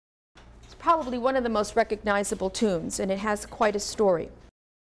probably one of the most recognizable tunes, and it has quite a story.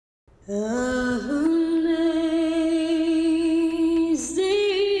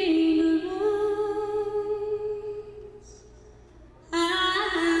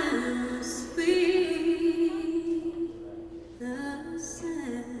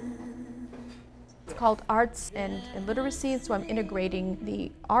 It's called Arts and Literacy, so I'm integrating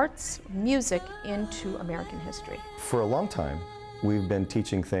the arts, music into American history. For a long time, we've been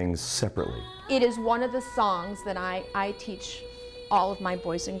teaching things separately. It is one of the songs that I teach all of my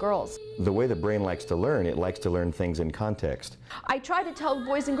boys and girls. The way the brain likes to learn, it likes to learn things in context. I try to tell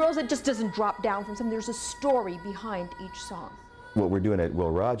boys and girls it just doesn't drop down from something. There's a story behind each song. What we're doing at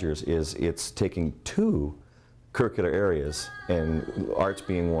Will Rogers is it's taking two curricular areas, and arts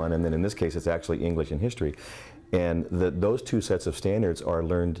being one, and then in this case it's actually English and history, and those two sets of standards are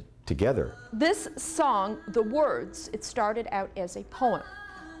learned together. This song, the words, it started out as a poem,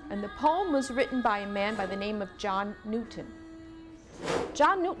 and the poem was written by a man by the name of John Newton.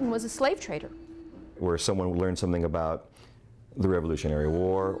 John Newton was a slave trader. Where someone learned something about the Revolutionary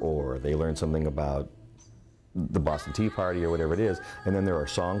War, or they learned something about the Boston Tea Party or whatever it is, and then there are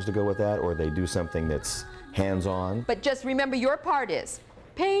songs to go with that, or they do something that's hands-on. But just remember your part is,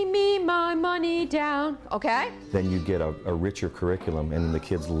 pay me my money down, okay? Then you get a richer curriculum, and the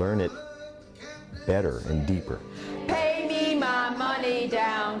kids learn it better and deeper. Pay me my money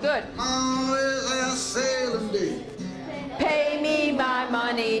down, good. Pay me my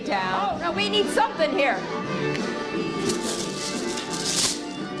money down. Oh, no, we need something here.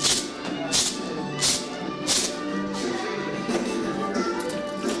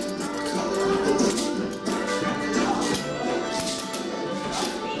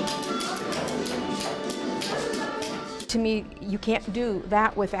 To me, you can't do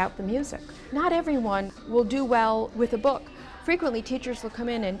that without the music. Not everyone will do well with a book. Frequently, teachers will come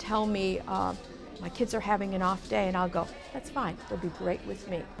in and tell me, my kids are having an off day, and I'll go, that's fine, they'll be great with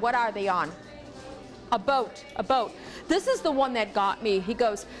me. What are they on? A boat, a boat. This is the one that got me. He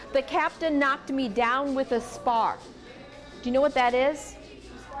goes, the captain knocked me down with a spar. Do you know what that is?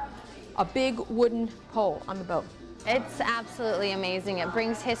 A big wooden pole on the boat. It's absolutely amazing. It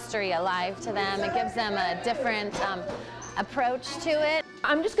brings history alive to them. It gives them a different approach to it.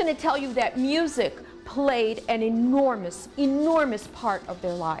 I'm just going to tell you that music played an enormous, enormous part of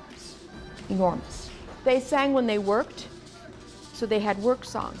their lives. Enormous. They sang when they worked, so they had work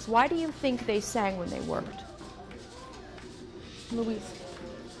songs. Why do you think they sang when they worked? Louise?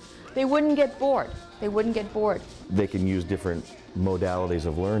 They wouldn't get bored. They wouldn't get bored. They can use different modalities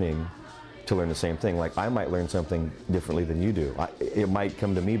of learning to learn the same thing. Like, I might learn something differently than you do. It might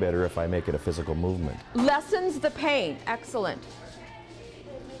come to me better if I make it a physical movement. Lessens the pain. Excellent.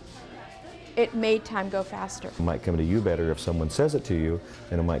 It made time go faster. It might come to you better if someone says it to you,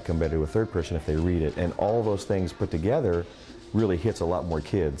 and it might come better to a third person if they read it. And all those things put together really hits a lot more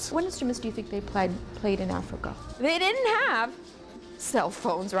kids. What instruments do you think they played in Africa? They didn't have cell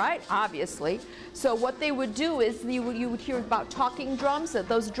phones, right? Obviously. So what they would do is you would hear about talking drums, that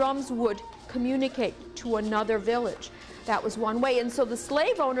those drums would communicate to another village. That was one way. And so the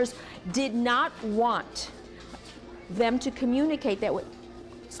slave owners did not want them to communicate that way.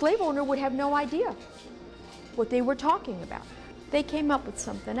 Slave owner would have no idea what they were talking about. They came up with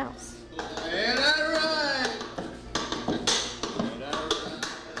something else.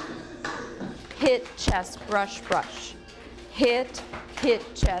 Hit, chest, brush, brush. Hit,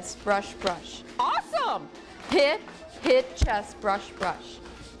 chest, brush, brush. Awesome! Hit, chest, brush, brush.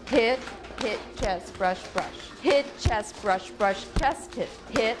 Hit, chest, brush, brush. Hit, chest, brush, brush, chest,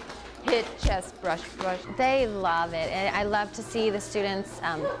 hit, chest, brush, brush. They love it, and I love to see the students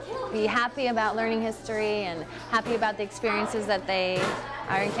be happy about learning history and happy about the experiences that they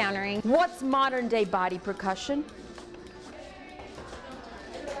are encountering. What's modern day body percussion?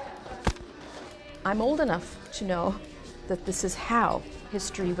 I'm old enough to know that this is how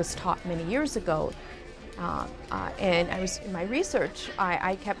history was taught many years ago. And I was in my research,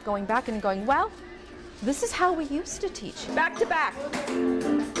 I kept going back and going, well, this is how we used to teach. Back to back.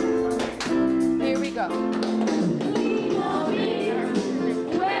 Here we go.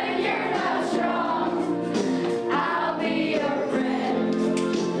 When you're not strong, I'll be your friend.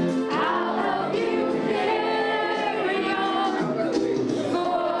 I'll help you carry on.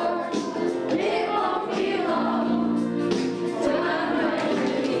 For it won't be long till I'm ready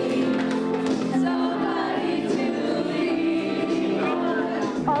to need somebody to lean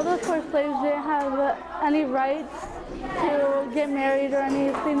on. All those four slaves didn't have any rights to get married or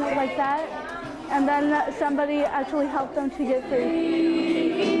anything like that, and then somebody actually helped them to get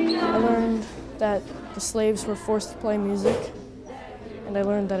free. I learned that the slaves were forced to play music, and I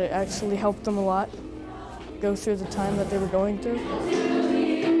learned that it actually helped them a lot go through the time that they were going through.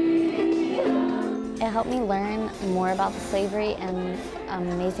 It helped me learn more about the slavery and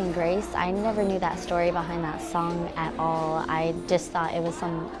Amazing Grace. I never knew that story behind that song at all. I just thought it was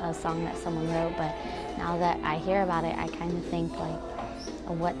a song that someone wrote, but now that I hear about it, I kind of think like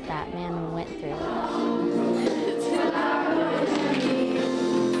what that man went through.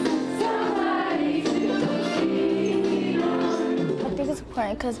 It's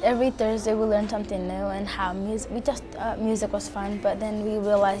important because every Thursday we learn something new and how music was fun, but then we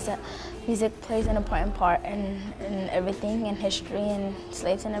realized that music plays an important part in everything, in history and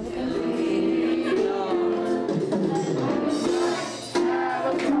slaves and everything.